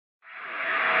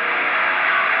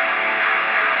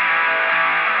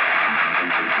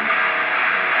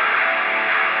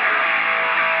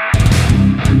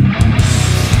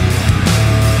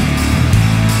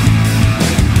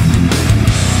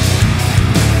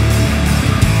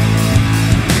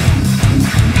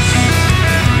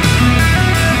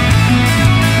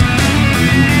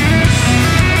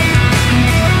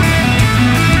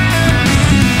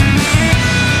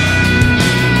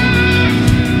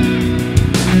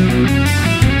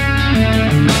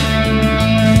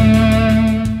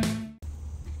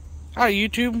Hi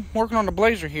YouTube, working on the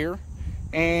Blazer here,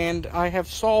 and I have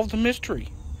solved the mystery.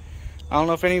 I don't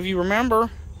know if any of you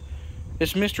remember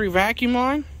this mystery vacuum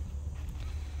line.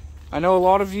 I know a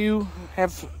lot of you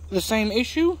have the same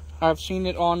issue. I've seen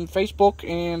it on Facebook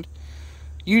and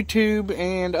YouTube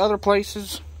and other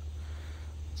places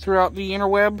throughout the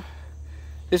interweb.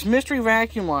 This mystery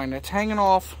vacuum line that's hanging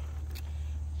off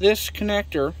this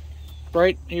connector,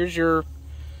 right? Here's your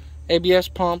ABS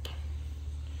pump,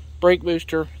 brake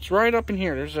booster. It's right up in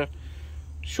here. There's a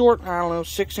short, I don't know,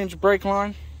 6-inch brake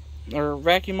line, or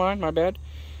vacuum line, my bad,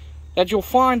 that you'll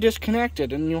find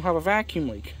disconnected and you'll have a vacuum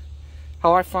leak.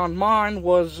 How I found mine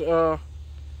was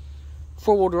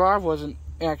four-wheel drive wasn't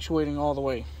actuating all the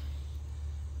way.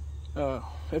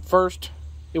 At first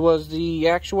it was the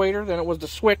actuator, then it was the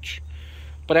switch,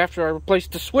 but after I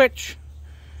replaced the switch,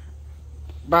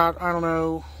 about, I don't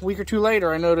know, a week or two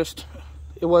later, I noticed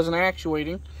it wasn't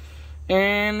actuating.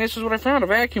 And this is what I found, a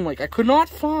vacuum leak. I could not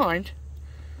find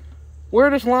where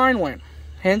this line went.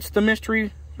 Hence the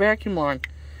mystery vacuum line.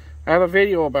 I have a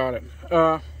video about it.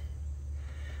 So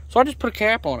I just put a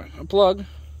cap on it, a plug.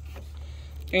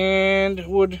 And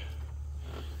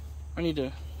I need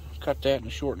to cut that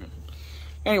and shorten it.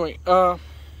 Anyway, I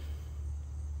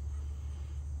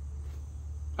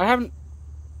haven't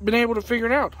been able to figure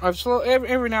it out.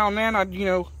 Every now and then I'd,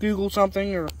 Google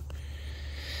something or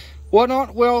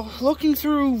whatnot. Well, looking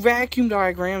through vacuum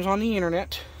diagrams on the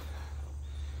internet,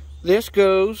 this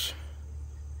goes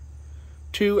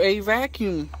to a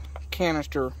vacuum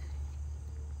canister.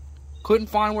 Couldn't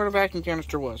find where the vacuum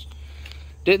canister was.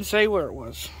 Didn't say where it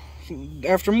was.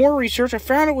 After more research, I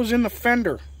found it was in the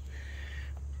fender.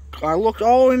 I looked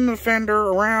all in the fender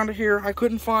around here. I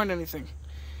couldn't find anything.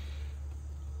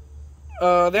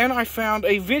 Then I found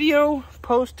a video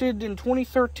posted in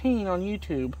 2013 on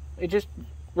YouTube. It just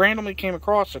randomly came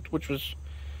across it, which was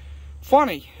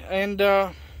funny.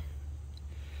 And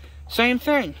same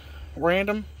thing,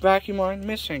 random vacuum line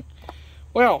missing.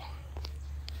 Well,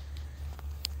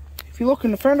 if you look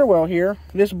in the fender well here,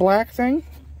 this black thing,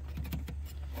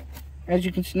 as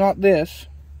you can see, not this,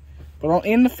 but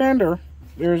in the fender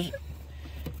there's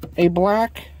a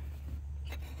black,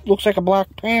 looks like a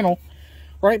black panel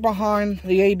right behind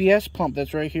the ABS pump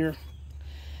that's right here.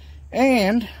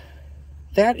 And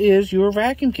that is your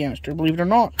vacuum canister, believe it or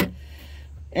not.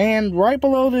 And right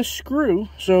below this screw,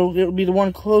 so it would be the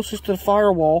one closest to the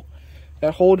firewall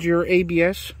that holds your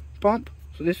ABS pump.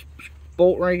 So this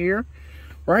bolt right here,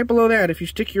 right below that, if you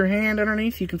stick your hand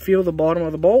underneath, you can feel the bottom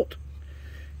of the bolt.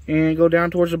 And go down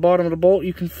towards the bottom of the bolt,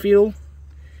 you can feel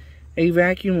a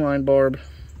vacuum line barb.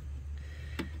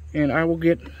 And I will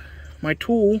get my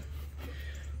tool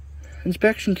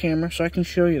inspection camera so I can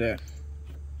show you that.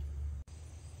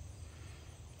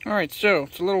 Alright, so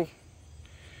it's a little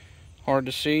hard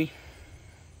to see,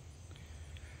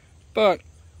 but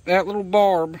that little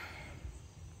barb,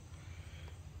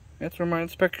 that's where my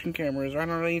inspection camera is, right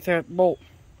underneath that bolt.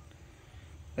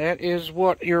 That is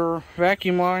what your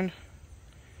vacuum line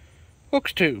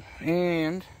hooks to.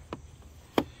 And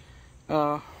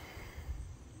well,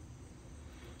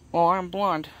 I'm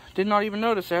blind, did not even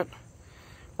notice that.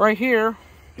 Right here,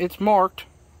 it's marked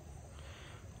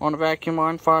on the vacuum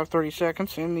line 5:30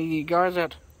 seconds, and the guys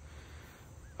at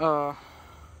AutoZone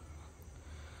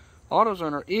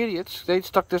are idiots. They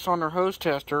stuck this on their hose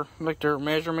tester, like their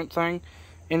measurement thing,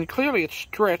 and clearly it's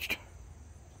stretched.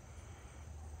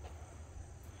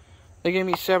 They gave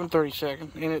me 7:30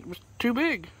 seconds, and it was too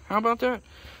big. How about that?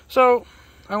 So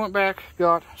I went back,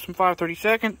 got some 5:30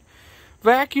 second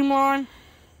vacuum line,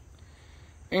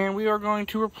 and we are going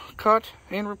to cut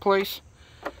and replace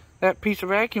that piece of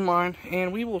vacuum line,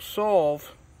 and we will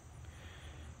solve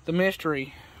the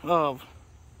mystery of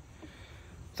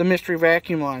the mystery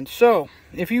vacuum line. So,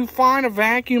 if you find a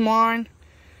vacuum line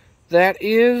that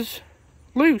is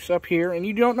loose up here and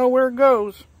you don't know where it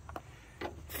goes,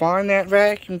 find that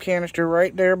vacuum canister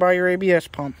right there by your ABS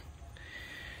pump,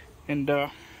 and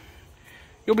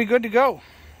you'll be good to go.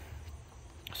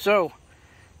 So,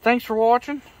 thanks for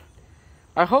watching.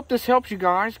 I hope this helps you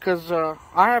guys, because I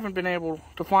haven't been able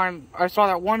to find. I saw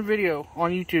that one video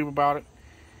on YouTube about it,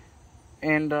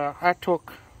 and I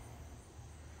took,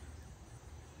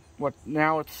 what,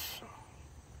 now it's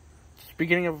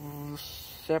beginning of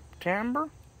September?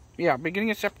 Yeah,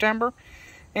 beginning of September,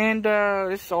 and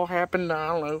this all happened, I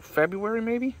don't know, February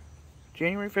maybe?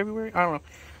 January, February? I don't know.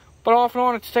 But off and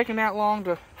on, it's taken that long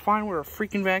to find where a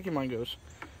freaking vacuum line goes.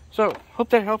 So,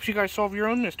 hope that helps you guys solve your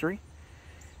own mystery.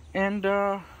 And,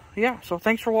 yeah, so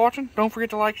thanks for watching. Don't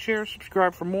forget to like, share,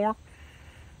 subscribe for more.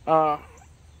 You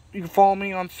can follow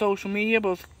me on social media,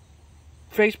 both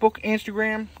Facebook,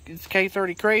 Instagram. It's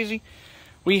K30Crazy.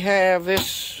 We have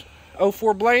this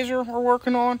 04 Blazer we're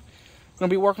working on. I'm going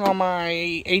to be working on my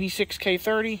 86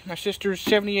 K30, my sister's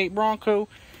 78 Bronco,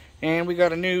 and we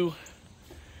got a new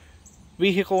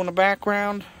vehicle in the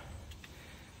background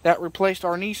that replaced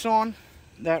our Nissan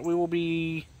that we will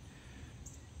be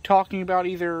talking about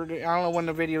either, I don't know when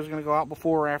the video is going to go out,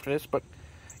 before or after this, but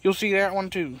you'll see that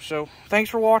one too. So, thanks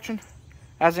for watching.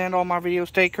 As I end all my videos,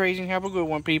 stay crazy and have a good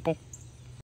one, people.